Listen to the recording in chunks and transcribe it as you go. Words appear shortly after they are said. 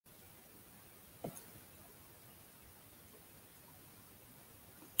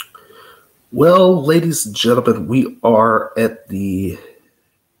Well, ladies and gentlemen, we are at the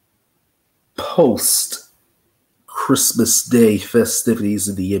post Christmas Day festivities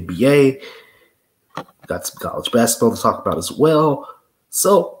in the NBA. Got some college basketball to talk about as well.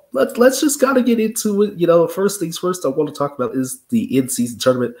 So let's just gotta get into it. First things first, I want to talk about is the in-season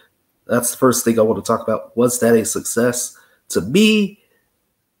tournament. That's the first thing I want to talk about. Was that a success? To me,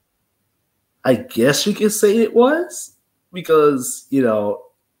 I guess you could say it was because,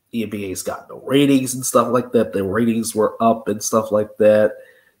 the NBA's got no ratings and stuff like that. The ratings were up and stuff like that.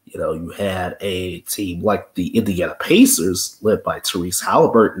 You had a team like the Indiana Pacers led by Therese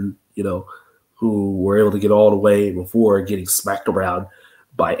Halliburton, who were able to get all the way before getting smacked around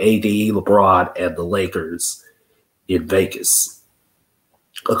by AD, LeBron, and the Lakers in Vegas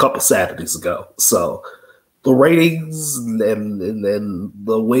a couple Saturdays ago. So the ratings and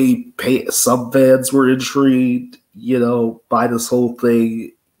the way some fans were intrigued, by this whole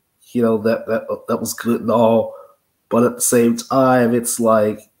thing, that was good and all. But at the same time, it's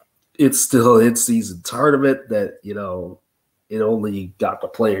like it's still an in-season tournament that, it only got the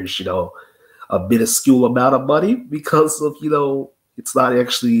players, a minuscule amount of money because of, it's not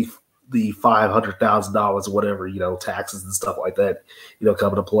actually the $500,000 or whatever, taxes and stuff like that,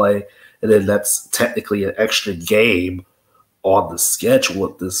 come into play. And then that's technically an extra game on the schedule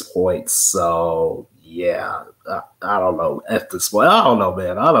at this point. So, yeah, I don't know at this point. I don't know,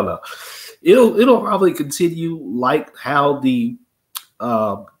 man. I don't know. It'll probably continue like how the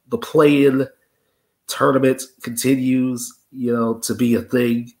play-in tournament continues, to be a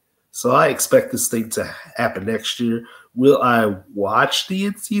thing. So I expect this thing to happen next year. Will I watch the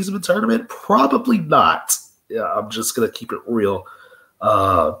in-season tournament? Probably not. Yeah, I'm just gonna keep it real.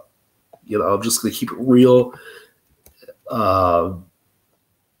 I'm just gonna keep it real.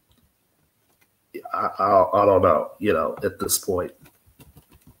 I don't know. At this point.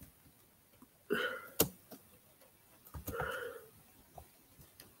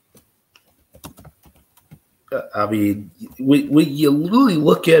 I mean, when you really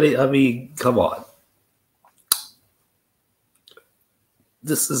look at it, I mean, come on.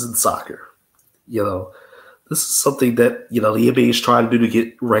 This isn't soccer. This is something that, the NBA is trying to do to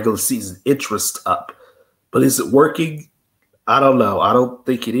get regular season interest up. But is it working? I don't know. I don't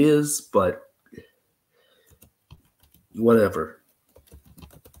think it is, but whatever.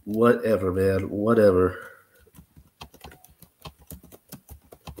 Whatever, man. Whatever.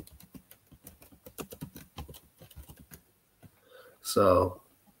 So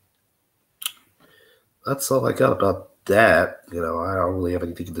that's all I got about that. I don't really have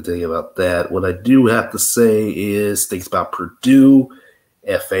anything to tell you about that. What I do have to say is things about Purdue,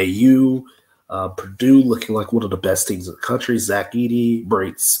 FAU. Purdue looking like one of the best teams in the country. Zach Edey,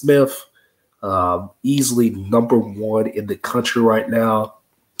 Braden Smith, easily number one in the country right now.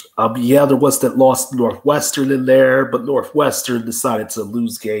 Yeah, there was that loss to Northwestern in there, but Northwestern decided to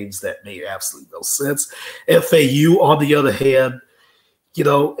lose games that made absolutely no sense. FAU, on the other hand,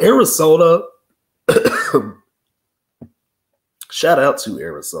 Arizona, shout out to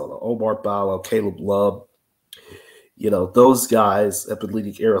Arizona. Omar Ballo, Caleb Love, those guys have been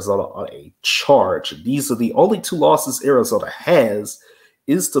leading Arizona on a charge. And these are the only two losses Arizona has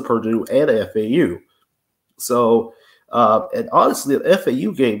is to Purdue and FAU. So, and honestly, the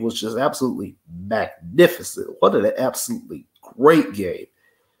FAU game was just absolutely magnificent. What an absolutely great game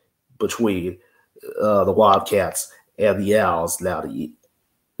between the Wildcats and the Owls.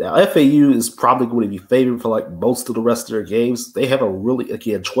 Now, FAU is probably going to be favored for like most of the rest of their games. They have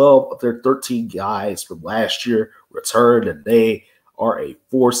 12 of their 13 guys from last year returned, and they are a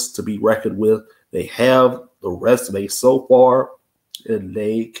force to be reckoned with. They have the resume so far, and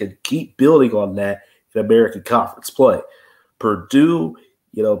they can keep building on that in American Conference play. Purdue,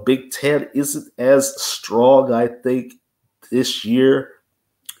 Big Ten isn't as strong, I think, this year.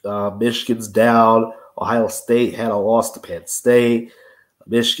 Michigan's down. Ohio State had a loss to Penn State.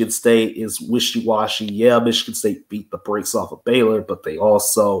 Michigan State is wishy-washy. Yeah, Michigan State beat the brakes off of Baylor, but they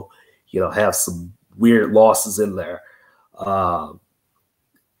also, have some weird losses in there.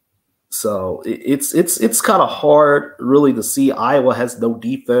 So it's kind of hard, really, to see. Iowa has no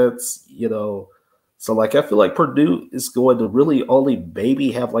defense, So, I feel like Purdue is going to really only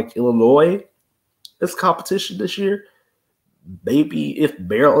maybe have, Illinois as competition this year. Maybe if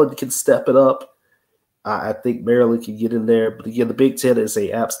Maryland can step it up, I think Maryland can get in there. But again, the Big Ten is an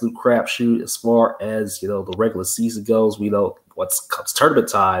absolute crapshoot as far as, the regular season goes. We know once comes tournament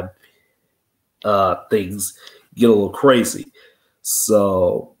time, things get a little crazy.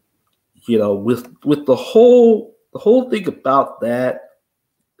 So, with the whole thing about that,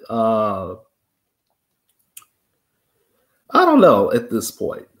 I don't know at this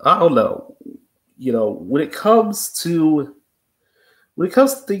point. I don't know. When it comes to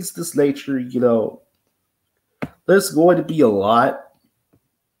things of this nature, there's going to be a lot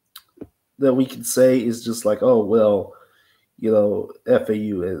that we can say is just like, oh well,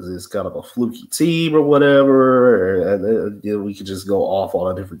 FAU is kind of a fluky team or whatever, and we could just go off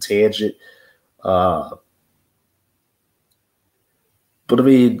on a different tangent. But I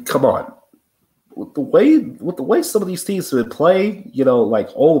mean, come on. With the way some of these teams have been playing, like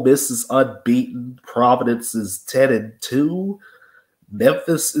Ole Miss is unbeaten, Providence is 10-2,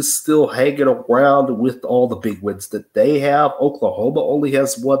 Memphis is still hanging around with all the big wins that they have. Oklahoma only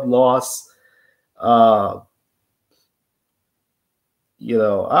has one loss. I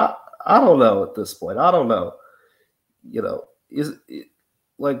don't know at this point. I don't know.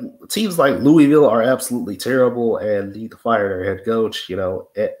 Like teams like Louisville are absolutely terrible and need to fire their head coach,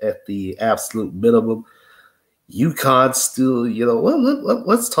 at the absolute minimum. UConn still,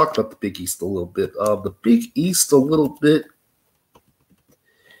 let's talk about the Big East a little bit. The Big East a little bit.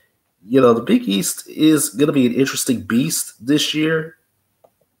 The Big East is going to be an interesting beast this year.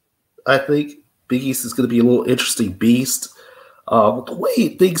 I think Big East is going to be a little interesting beast. The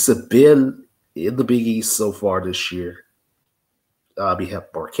way things have been in the Big East so far this year, you have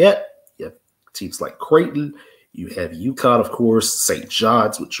Marquette, you have teams like Creighton, you have UConn, of course, St.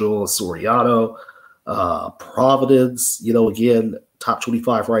 John's with Joel Soriano, Providence, again, top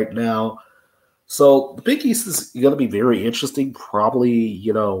 25 right now. So the Big East is going to be very interesting. Probably,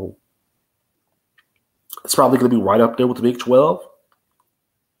 it's probably going to be right up there with the Big 12.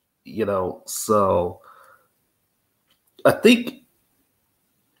 So I think,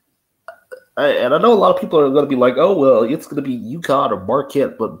 and I know a lot of people are going to be like, oh, well, it's going to be UConn or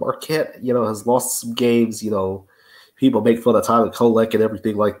Marquette, but Marquette, has lost some games. People make fun of Tyler Kolek and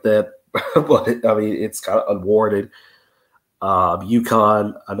everything like that, but I mean, it's kind of unwarranted.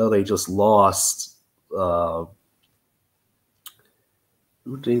 UConn, I know they just lost.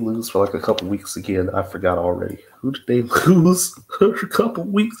 Who did they lose for like a couple weeks again? I forgot already. Who did they lose for a couple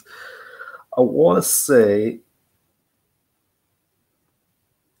weeks? I want to say,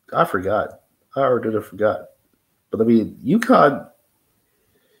 I forgot. I already forgot. But I mean, UConn's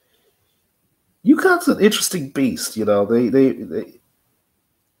an interesting beast. They don't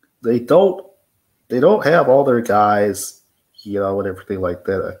have all their guys, and everything like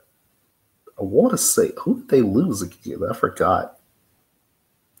that. I want to say, who did they lose again? I forgot.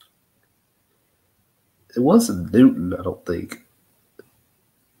 It wasn't Newton, I don't think.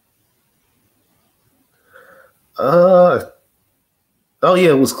 Oh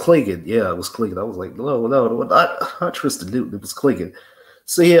yeah, it was Clingan. Yeah, it was Clingan. I was like, no, not Tristan Newton. It was Clingan.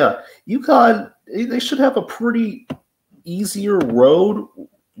 So yeah, UConn, they should have a pretty easier road,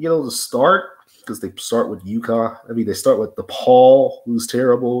 to start, because they start with UConn. I mean, they start with DePaul, who's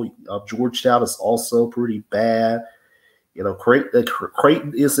terrible. Georgetown is also pretty bad.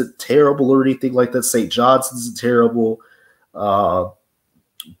 Creighton isn't terrible or anything like that. St. John's isn't terrible.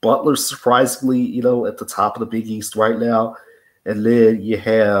 Butler's surprisingly, at the top of the Big East right now. And then you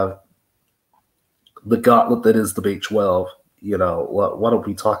have the gauntlet that is the Big 12. Why don't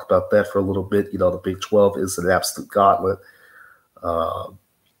we talk about that for a little bit? The Big 12 is an absolute gauntlet. The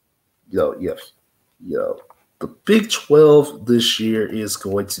Big 12 this year is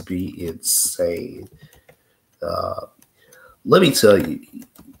going to be insane. Let me tell you,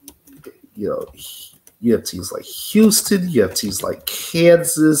 you have teams like Houston, you have teams like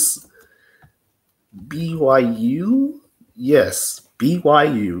Kansas, BYU. Yes,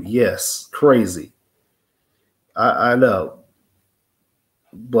 BYU. Yes, crazy. I know,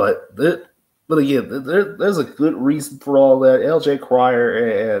 but again, there's a good reason for all that. LJ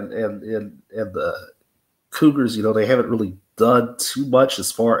Cryer and the Cougars, they haven't really done too much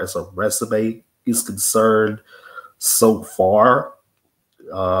as far as a resume is concerned so far.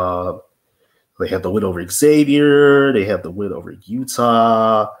 They have the win over Xavier. They have the win over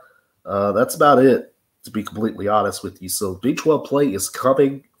Utah. That's about it, to be completely honest with you. So Big 12 play is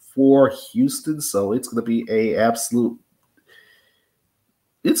coming for Houston. So it's going to be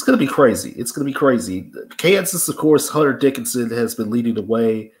it's going to be crazy. It's going to be crazy. Kansas, of course, Hunter Dickinson has been leading the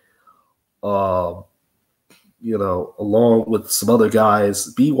way, along with some other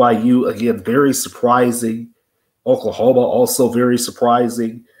guys. BYU, again, very surprising. Oklahoma, also very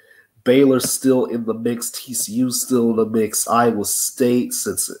surprising. Baylor's still in the mix. TCU's still in the mix. Iowa State,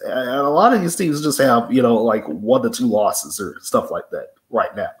 and a lot of these teams just have, like 1 to 2 losses or stuff like that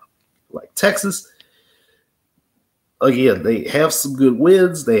right now. Like Texas, again, they have some good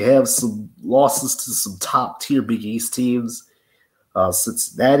wins. They have some losses to some top-tier Big East teams.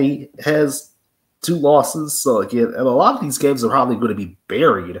 Cincinnati has 2 losses. So again, and a lot of these games are probably going to be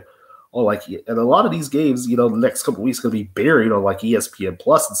buried on and a lot of these games, the next couple of weeks going to be buried on ESPN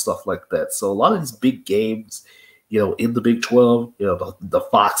Plus and stuff like that. So a lot of these big games, in the Big 12, the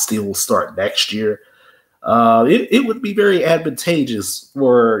Fox deal will start next year. It would be very advantageous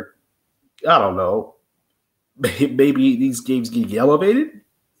for, I don't know, maybe these games get elevated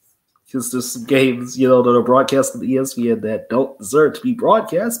because there's some games, that are broadcast on ESPN that don't deserve to be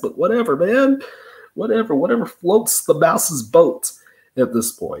broadcast, but whatever, man. Whatever floats the Mouse's boat at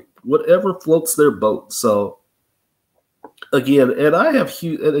this point. Whatever floats their boat. So again, and I had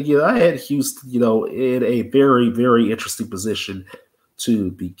Houston, in a very, very interesting position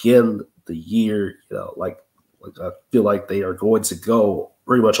to begin the year. I feel like they are going to go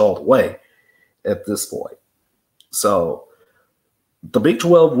pretty much all the way at this point. So the Big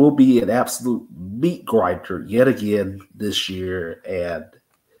 12 will be an absolute meat grinder yet again this year, and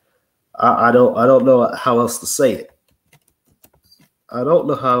I don't know how else to say it. I don't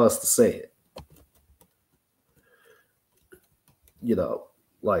know how else to say it.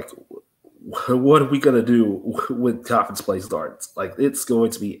 What are we going to do when conference play starts? It's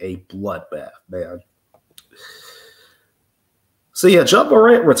going to be a bloodbath, man. So, yeah, Ja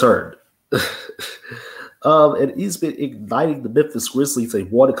Morant returned. And he's been igniting the Memphis Grizzlies. They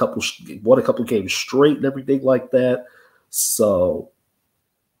won a couple games straight and everything like that. So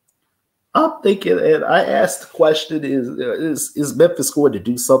I'm thinking, and I asked the question, is Memphis going to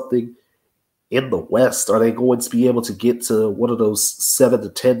do something in the West? Are they going to be able to get to one of those 7 to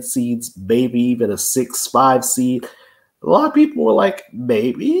 10 seeds, maybe even a 6-5 seed? A lot of people were like,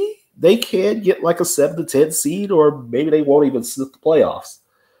 maybe they can get a 7 to 10 seed, or maybe they won't even sniff the playoffs.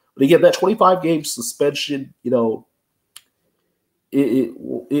 But again, that 25-game suspension, it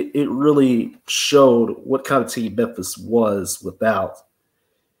really showed what kind of team Memphis was without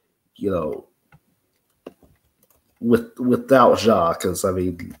Ja. Because I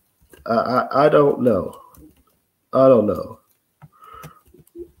mean, I don't know. I don't know.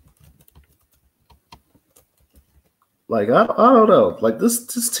 I don't know.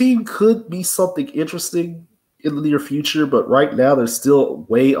 This team could be something interesting in the near future, but right now they're still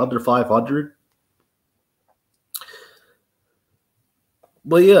way under 500.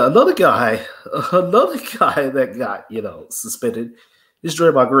 But yeah, another guy that got, suspended is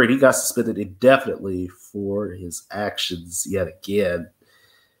Draymond Green. He got suspended indefinitely for his actions yet again.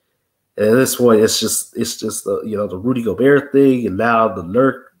 And at this point, it's just the the Rudy Gobert thing, and now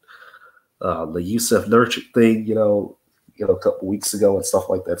the Yusuf Nurkic thing, a couple weeks ago and stuff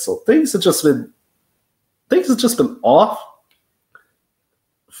like that. So things have just been off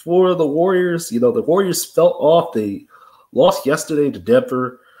for the Warriors. The Warriors fell off. They lost yesterday to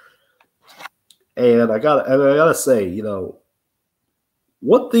Denver, and I gotta say,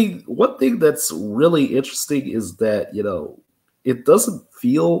 one thing that's really interesting is that it doesn't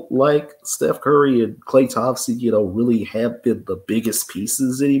feel like Steph Curry and Klay Thompson really have been the biggest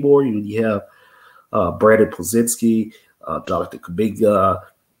pieces anymore. You have Brandon Pozinski, Jonathan Kuminga,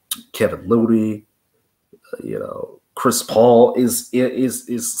 Kevin Looney. Chris Paul is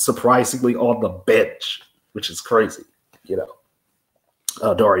surprisingly on the bench, which is crazy.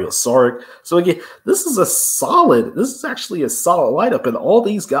 Dario Saric. So again, this is actually a solid lineup, and all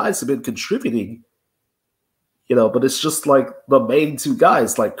these guys have been contributing. But it's just the main 2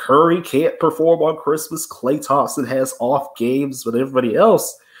 guys. Curry can't perform on Christmas. Klay Thompson has off games, but everybody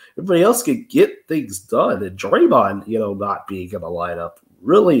else can get things done. And Draymond, not being in the lineup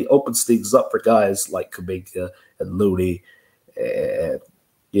really opens things up for guys like Kuminga and Looney and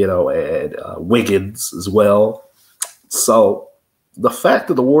Wiggins as well. So the fact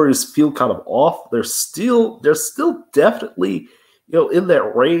that the Warriors feel kind of off, they're still definitely in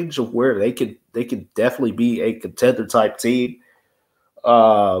that range of where they can definitely be a contender type team.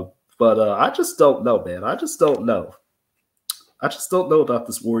 But I just don't know, man. I just don't know about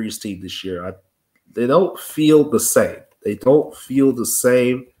this Warriors team this year. They don't feel the same.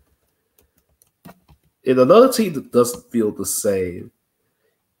 And another team that doesn't feel the same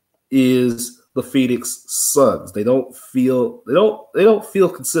is the Phoenix Suns. They don't feel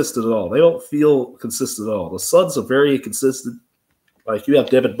consistent at all. The Suns are very inconsistent. You have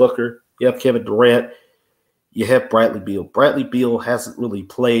Devin Booker, you have Kevin Durant, you have Bradley Beal. Bradley Beal hasn't really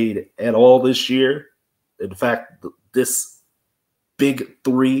played at all this year. In fact, this big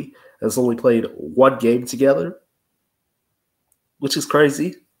 3 has only played 1 game together, which is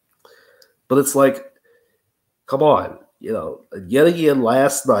crazy. But it's come on, yet again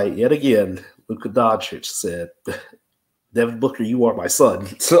last night, Luka Doncic said, Devin Booker, you are my son.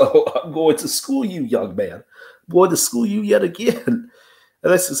 So I'm going to school you, young man. I'm going to school you yet again.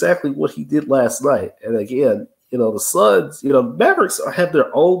 And that's exactly what he did last night. And again, the Suns, Mavericks have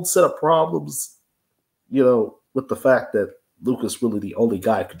their own set of problems, with the fact that Luka's really the only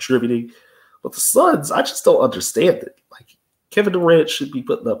guy contributing. But the Suns, I just don't understand it. Like, Kevin Durant should be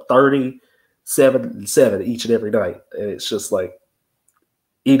putting up 37 and 7 each and every night. And it's just like,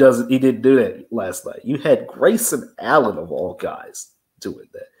 he didn't do that last night. You had Grayson Allen, of all guys, doing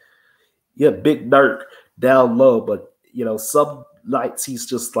that. You had Big Nurk down low, but, some nights he's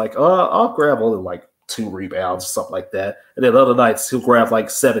just like, I'll grab only like 2 rebounds or something like that. And then other nights he'll grab like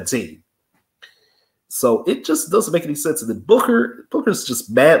 17. So it just doesn't make any sense. And then Booker's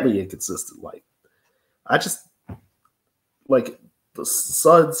just madly inconsistent. Like, I just, like, the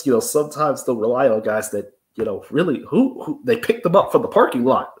Suns, sometimes they'll rely on guys that, really, who they picked them up from the parking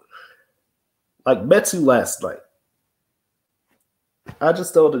lot. Like Metu last night. I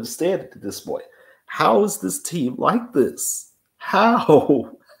just don't understand it at this point. How is this team like this?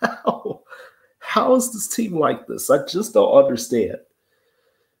 How is this team like this? I just don't understand.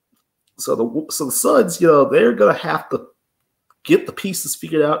 So the Suns, they're gonna have to get the pieces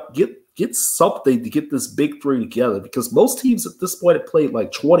figured out, get something to get this big three together, because most teams at this point have played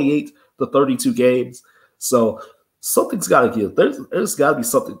like 28 to 32 games. So something's got to give. There's got to be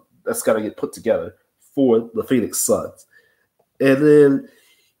something that's got to get put together for the Phoenix Suns. And then,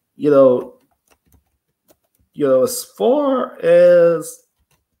 as far as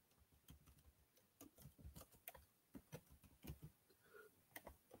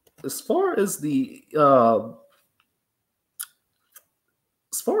the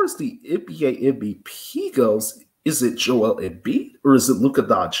NBA MVP goes, is it Joel Embiid or is it Luka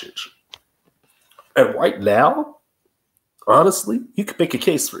Doncic? And right now, honestly, you could make a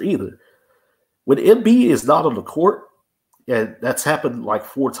case for either. When Embiid is not on the court, and that's happened like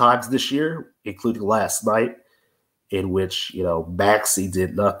 4 times this year, including last night, in which, Maxey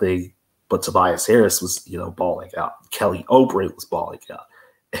did nothing, but Tobias Harris was, balling out. Kelly Oubre was balling out.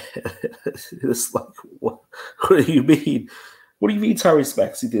 It's like, what do you mean? What do you mean Tyrese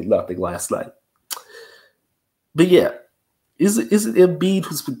Maxey did nothing last night? But yeah, is it Embiid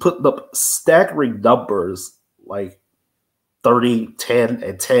who's been putting up staggering numbers like 30, 10,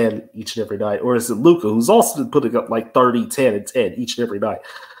 and 10 each and every night? Or is it Luka who's also been putting up like 30, 10, and 10 each and every night?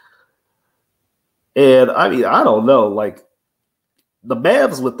 And I mean, I don't know. Like, the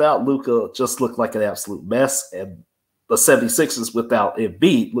Mavs without Luka just look like an absolute mess, and the 76ers without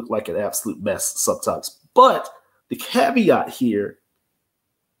Embiid look like an absolute mess sometimes. But the caveat here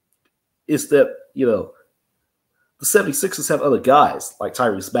is that, the 76ers have other guys like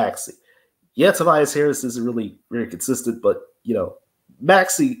Tyrese Maxey. Yeah, Tobias Harris isn't really very consistent, but,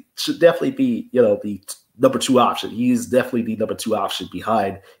 Maxey should definitely be, the number 2 option. He's definitely the number 2 option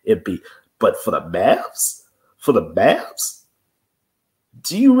behind Embiid. But for the Mavs,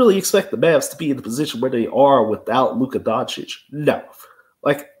 do you really expect the Mavs to be in the position where they are without Luka Doncic? No.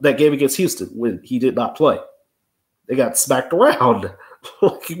 Like that game against Houston when he did not play. They got smacked around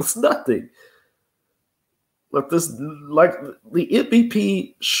like it was nothing. Like the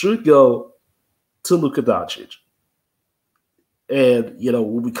MVP should go to Luka Doncic. And,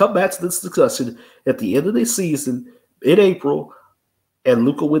 when we come back to this discussion at the end of the season in April and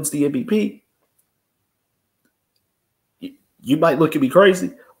Luka wins the MVP, you might look at me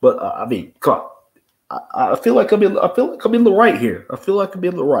crazy, but I mean, come on. I feel like I'm in the right here. I feel like I'm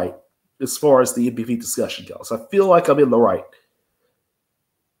in the right as far as the MVP discussion goes. I feel like I'm in the right.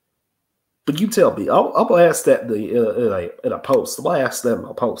 But you tell me. I'm gonna ask that in a post. I'm gonna ask that in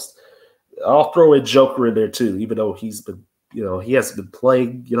a post. I'll throw in Joker in there too, even though he's been, he hasn't been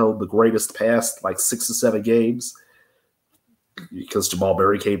playing, the greatest past like 6 or 7 games, because Jamal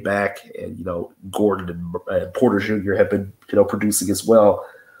Murray came back and, Gordon and Porter Jr. have been, producing as well.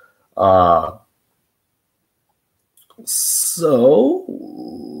 So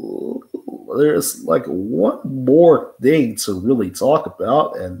there's like one more thing to really talk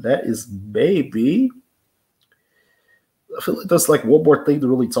about, and that is maybe, I feel like there's like one more thing to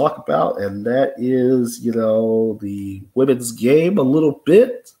really talk about, and that is, the women's game a little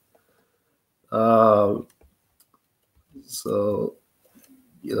bit. So,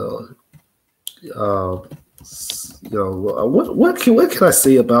 what can I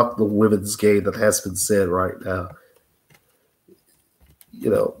say about the women's game that has been said right now?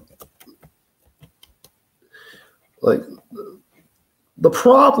 Like, the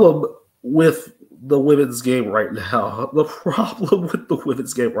problem with the women's game right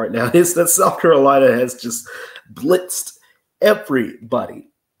now, is that South Carolina has just blitzed everybody.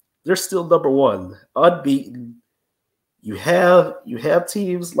 They're still number 1, unbeaten. You have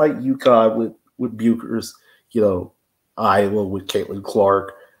teams like UConn with Bukers, Iowa with Caitlin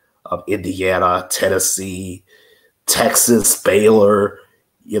Clark, Indiana, Tennessee, Texas, Baylor,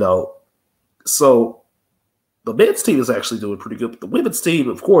 you know. So the men's team is actually doing pretty good. But the women's team,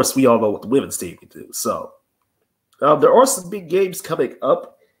 of course, we all know what the women's team can do. So there are some big games coming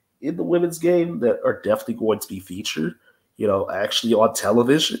up in the women's game that are definitely going to be featured, actually on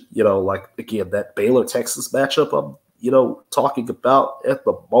television. Like, again, that Baylor-Texas matchup I'm, talking about at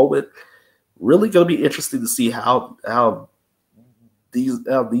the moment. Really going to be interesting to see how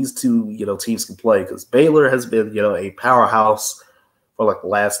these two, teams can play, because Baylor has been, a powerhouse for like the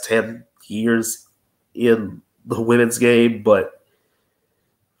last 10 years in the women's game, but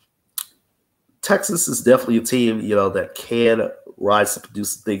Texas is definitely a team, that can rise to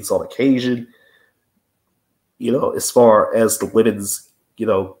produce things on occasion. As far as the women's,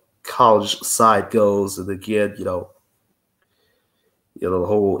 college side goes, and again, the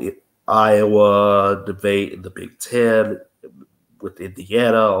whole Iowa debate in the Big Ten with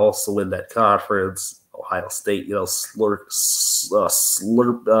Indiana also in that conference, Ohio State,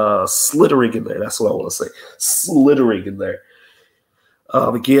 slittering in there. That's what I want to say, slittering in there.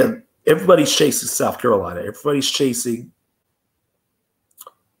 Again, everybody's chasing South Carolina. Everybody's chasing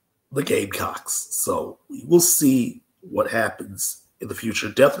the Gamecocks. So we'll see what happens in the future.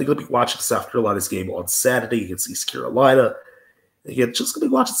 Definitely going to be watching South Carolina's game on Saturday against East Carolina. Again, just going to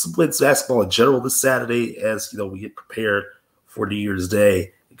be watching some women's basketball in general this Saturday as, we get prepared for New Year's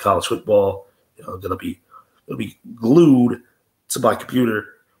Day in college football. I'm going to be glued to my computer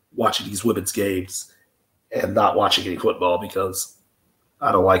watching these women's games and not watching any football because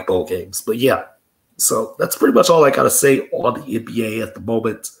I don't like bowl games. But yeah, so that's pretty much all I got to say on the NBA at the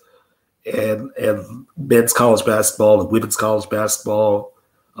moment, and men's college basketball and women's college basketball.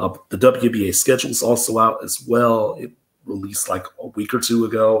 The WNBA schedule is also out as well. It released like a week or two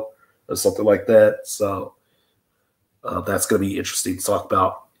ago or something like that. So that's going to be interesting to talk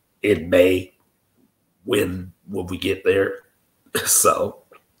about in May when we get there. So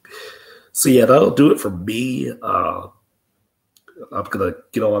yeah, that'll do it for me. I'm going to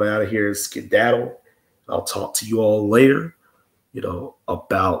get on out of here and skedaddle. I'll talk to you all later,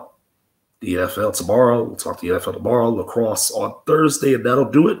 about the NFL tomorrow. We'll talk to the NFL tomorrow, lacrosse on Thursday, and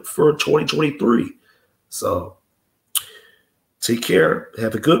that'll do it for 2023. So take care,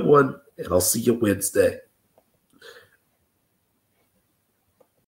 have a good one, and I'll see you Wednesday.